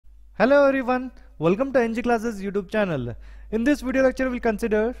Hello everyone, welcome to EnggClasses YouTube channel. In this video lecture we'll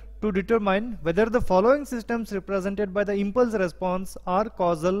consider to determine whether the following systems represented by the impulse response are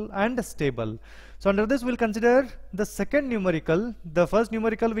causal and stable. So under this we'll consider the second numerical. The first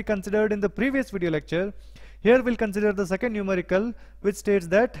numerical we considered in the previous video lecture. Here we'll consider the second numerical, which states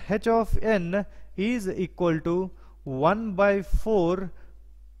that h of n is equal to 1 by 4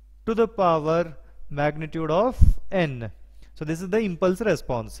 to the power magnitude of n. So this is the impulse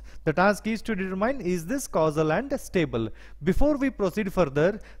response. The task is to determine is this causal and stable. Before we proceed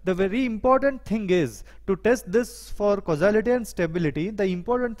further, the very important thing is to test this for causality and stability. The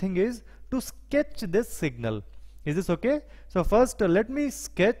important thing is to sketch this signal. Is this okay? So first let me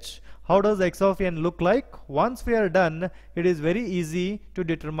sketch how does x of n look like. Once we are done, it is very easy to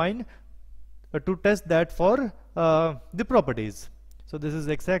determine to test that for the properties. So this is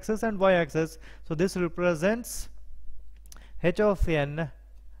x-axis and y-axis. So this represents h of n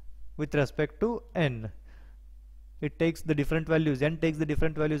with respect to n. It takes the different values. N takes the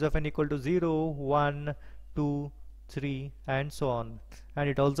different values of n equal to 0, 1, 2, 3 and so on. And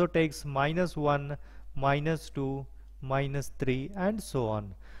it also takes -1, -2, -3 and so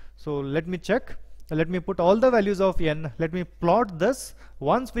on. So let me check. Let me put all the values of n. Let me plot this.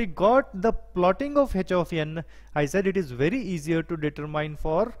 Once we got the plotting of h of n, I said it is very easier to determine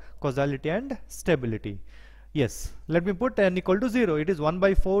for causality and stability. Yes, let me put n equal to 0. It is 1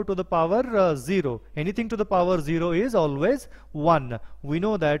 by 4 to the power 0. Anything to the power 0 is always 1. We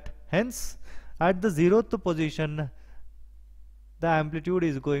know that. Hence, at the 0th position, the amplitude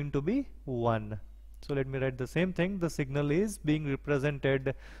is going to be 1. So let me write the same thing. The signal is being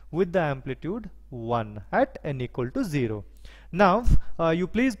represented with the amplitude 1 at n equal to 0. Now, you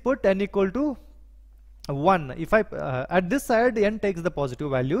please put n equal to 1. If I at this side n takes the positive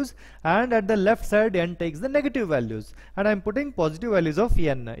values and at the left side n takes the negative values, and I am putting positive values of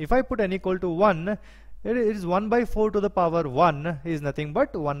n. If I put n equal to 1, it is 1 by 4 to the power 1 is nothing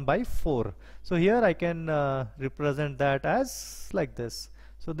but 1 by 4. So here I can represent that as like this.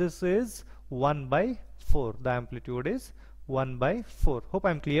 So this is 1 by 4. The amplitude is 1 by 4. Hope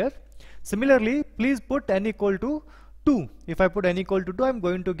I am clear. Similarly, please put n equal to 2. If I put n equal to 2, I am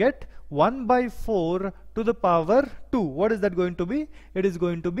going to get 1 by 4 to the power 2. What is that going to be? It is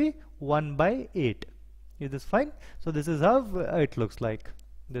going to be 1 by 8. Is this fine? So this is how it looks like.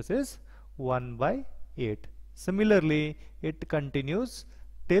 This is 1 by 8. Similarly, it continues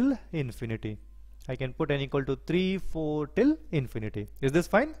till infinity. I can put n equal to 3, 4 till infinity. Is this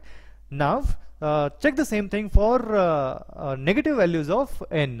fine? Now, check the same thing for negative values of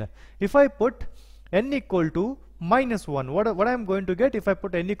n. If I put n equal to -1, what I am going to get? If I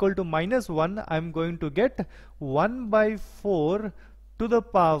put n equal to -1, I am going to get 1 by 4 to the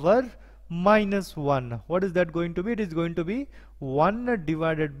power -1. What is that going to be? It is going to be 1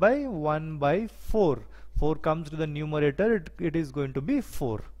 divided by 1 by 4. 4 comes to the numerator, it is going to be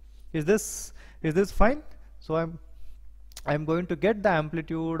 4. Is this fine? So I'm going to get the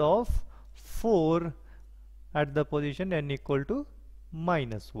amplitude of 4 at the position n equal to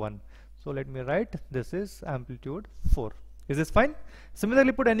 -1. So let me write, this is amplitude 4. Is this fine?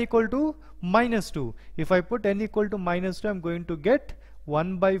 Similarly, put n equal to -2. If I put n equal to -2, I'm going to get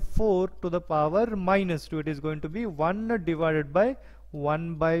 1 by 4 to the power -2. It is going to be 1 divided by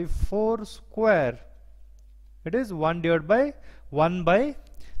 1 by 4 square. It is 1 divided by 1 by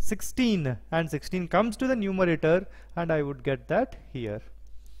 16, and 16 comes to the numerator, and I would get that here.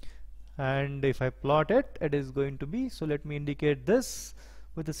 And if I plot it, it is going to be, so let me indicate this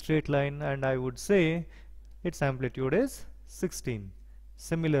with a straight line, and I would say its amplitude is 16.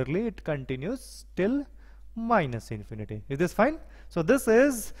 Similarly, it continues till -infinity. Is this fine? So this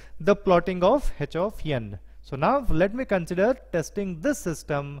is the plotting of h of n. So now let me consider testing this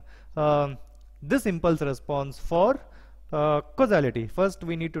system, this impulse response for causality. First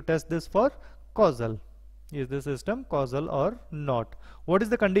we need to test this for causal. Is the system causal or not? What is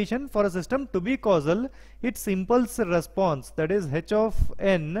the condition for a system to be causal? Its impulse response, that is h of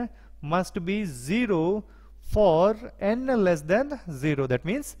n, must be 0 for n less than 0. That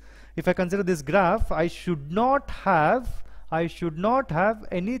means if I consider this graph, I should not have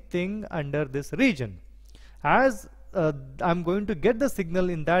anything under this region. As I'm going to get the signal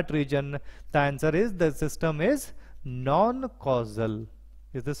in that region, the answer is the system is non-causal.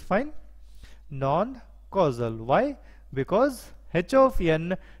 Is this fine? Non-causal. Why? Because h of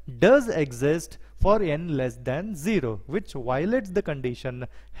n does exist for n less than 0, which violates the condition.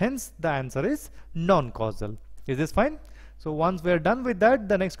 Hence, the answer is non-causal. Is this fine? So once we are done with that,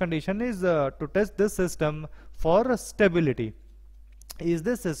 the next condition is to test this system for stability. Is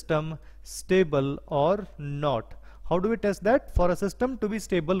this system stable or not? How do we test that? For a system to be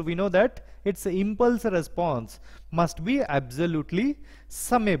stable, we know that its impulse response must be absolutely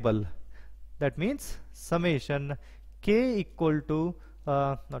summable. That means summation k equal to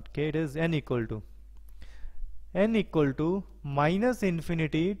not k, it is n equal to minus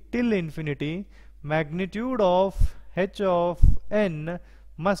infinity till infinity magnitude of h of n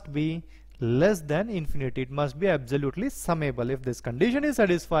must be less than infinity. It must be absolutely summable. If this condition is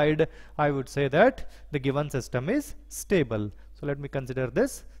satisfied, I would say that the given system is stable. So let me consider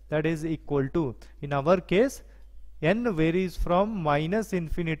this. That is equal to, in our case, n varies from minus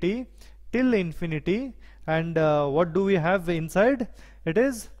infinity till infinity, and what do we have inside? It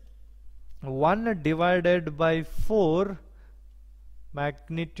is 1 divided by 4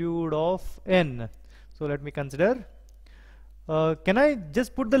 magnitude of n. So let me consider. Can I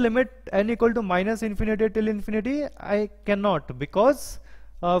just put the limit n equal to minus infinity till infinity? I cannot, because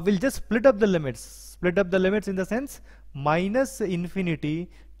we'll just split up the limits. Split up the limits in the sense minus infinity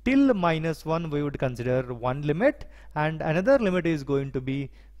till minus 1 we would consider one limit, and another limit is going to be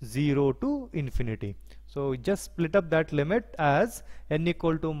 0 to infinity. So just split up that limit as n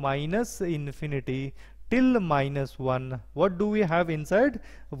equal to minus infinity till minus 1. What do we have inside?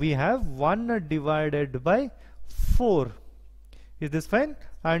 We have 1 divided by 4. Is this fine?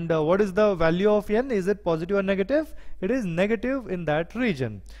 And what is the value of n? Is it positive or negative? It is negative in that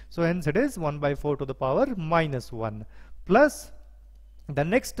region. So hence it is 1 by 4 to the power minus 1 plus the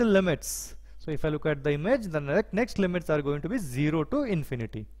next limits. So if I look at the image, the next limits are going to be 0 to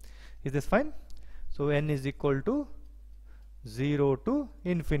infinity. Is this fine? So n is equal to 0 to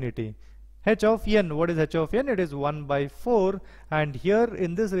infinity. H of n, what is h of n? It is 1 by 4, and here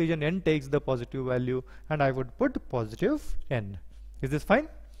in this region n takes the positive value, and I would put positive n. Is this fine?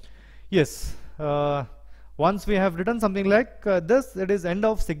 Yes. Once we have written something like this, it is end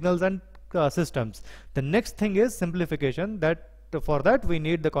of signals and systems. The next thing is simplification. For that we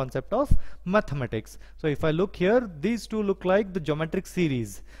need the concept of mathematics. So if I look here, these two look like the geometric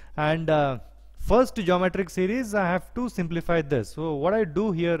series, and first geometric series I have to simplify this. So what I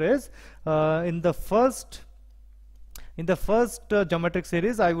do here is in the first geometric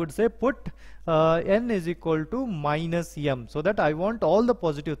series I would say put n is equal to minus m, so that I want all the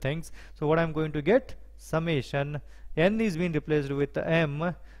positive things. So what I'm going to get, summation n is being replaced with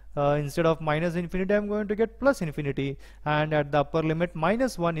m. Instead of minus infinity I'm going to get plus infinity, and at the upper limit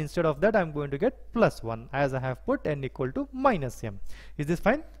minus 1, instead of that I'm going to get plus 1, as I have put n equal to minus m. Is this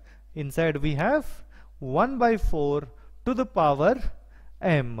fine? Inside we have 1 by 4 to the power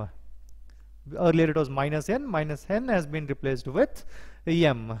m. Earlier it was minus n has been replaced with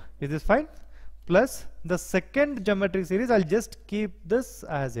m. Is this fine? Plus the second geometric series, I'll just keep this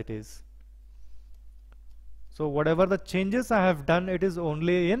as it is. So whatever the changes I have done, it is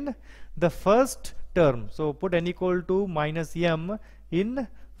only in the first term. So put n equal to minus m in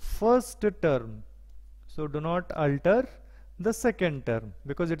first term. So do not alter the second term,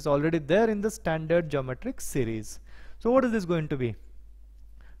 because it's already there in the standard geometric series. So what is this going to be?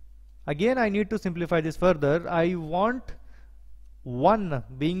 Again I need to simplify this further. I want 1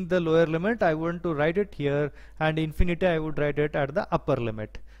 being the lower limit, I want to write it here, and infinity I would write it at the upper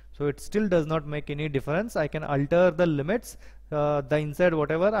limit. So it still does not make any difference. I can alter the limits, the inside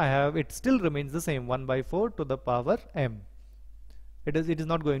whatever I have, it still remains the same, 1 by 4 to the power m. It is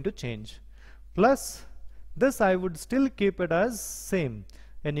not going to change. Plus this I would still keep it as same,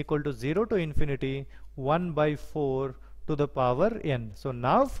 n equal to 0 to infinity 1 by 4 to the power n. So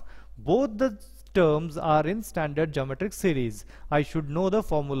now both the terms are in standard geometric series. I should know the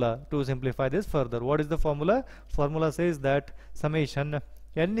formula to simplify this further. What is the formula? Formula says that summation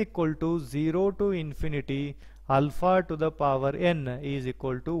n equal to 0 to infinity alpha to the power n is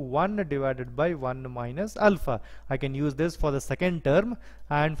equal to 1 divided by 1 minus alpha. I can use this for the second term,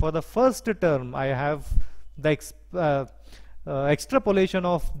 and for the first term I have the extrapolation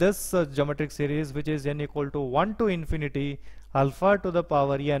of this geometric series, which is n equal to 1 to infinity alpha to the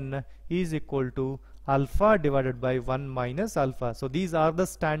power n is equal to alpha divided by 1 minus alpha. So these are the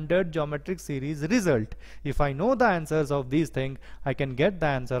standard geometric series result. If I know the answers of these things, I can get the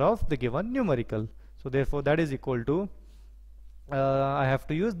answer of the given numerical. So therefore that is equal to I have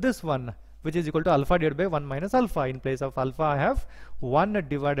to use this one, which is equal to alpha divided by 1 minus alpha. In place of alpha I have 1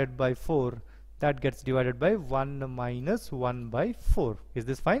 divided by 4, that gets divided by 1 minus 1 by 4. Is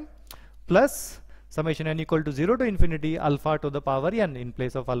this fine? Plus summation n equal to 0 to infinity alpha to the power n. In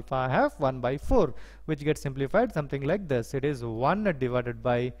place of alpha I have 1 by 4, which gets simplified something like this. It is 1 divided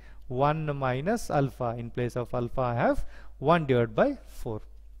by 1 minus alpha. In place of alpha I have 1 divided by 4.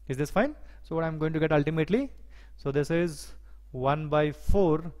 Is this fine? So what I'm going to get ultimately, so this is 1 by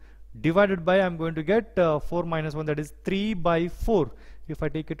 4 divided by, I'm going to get 4 minus 1, that is 3 by 4. If I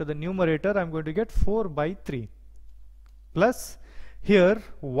take it to the numerator, I'm going to get 4 by 3. Plus here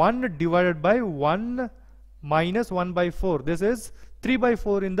 1 divided by 1 minus 1 by 4. This is 3 by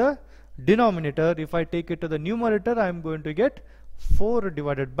 4 in the denominator. If I take it to the numerator, I am going to get 4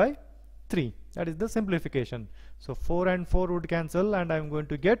 divided by 3. That is the simplification. So 4 and 4 would cancel, and I am going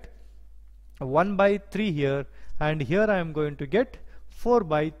to get 1 by 3 here, and here I am going to get 4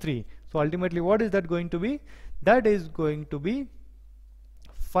 by 3. So ultimately what is that going to be? That is going to be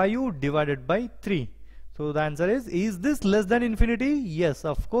 5 divided by 3. So the answer is this less than infinity? Yes,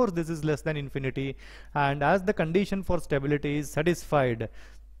 of course this is less than infinity, and as the condition for stability is satisfied,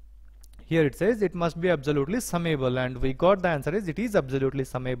 here it says it must be absolutely summable, and we got the answer is it is absolutely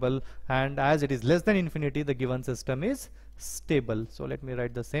summable, and as it is less than infinity, the given system is stable. So let me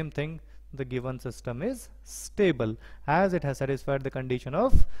write the same thing. The given system is stable as it has satisfied the condition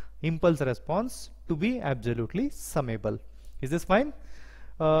of impulse response to be absolutely summable. Is this fine?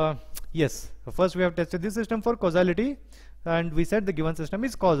 Yes. First we have tested this system for causality, and we said the given system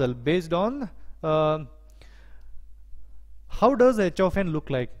is causal based on how does h of n look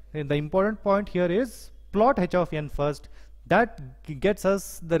like. And the important point here is plot h of n first. That gets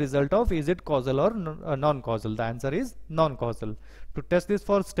us the result of is it causal or non-causal. The answer is non-causal. To test this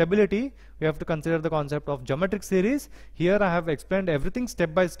for stability, we have to consider the concept of geometric series. Here I have explained everything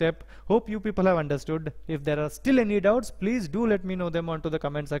step by step. Hope you people have understood. If there are still any doubts, please do let me know them onto the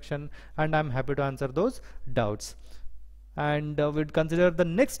comment section, and I'm happy to answer those doubts. And we'll consider the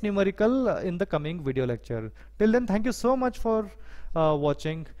next numerical in the coming video lecture. Till then, thank you so much for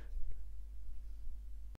watching.